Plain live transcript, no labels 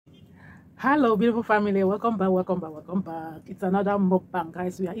Hello beautiful family, welcome back, it's another mukbang,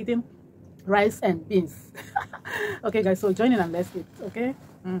 guys. We are eating rice and beans. Okay guys, so join in and let's eat. Okay.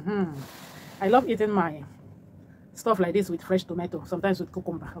 I love eating my stuff like this with fresh tomato, sometimes with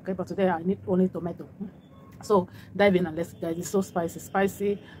cucumber. Okay, but today I need only tomato. So dive in and let's eat, guys. It's so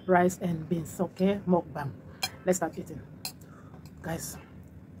spicy rice and beans. Okay, mukbang. Let's start eating, guys.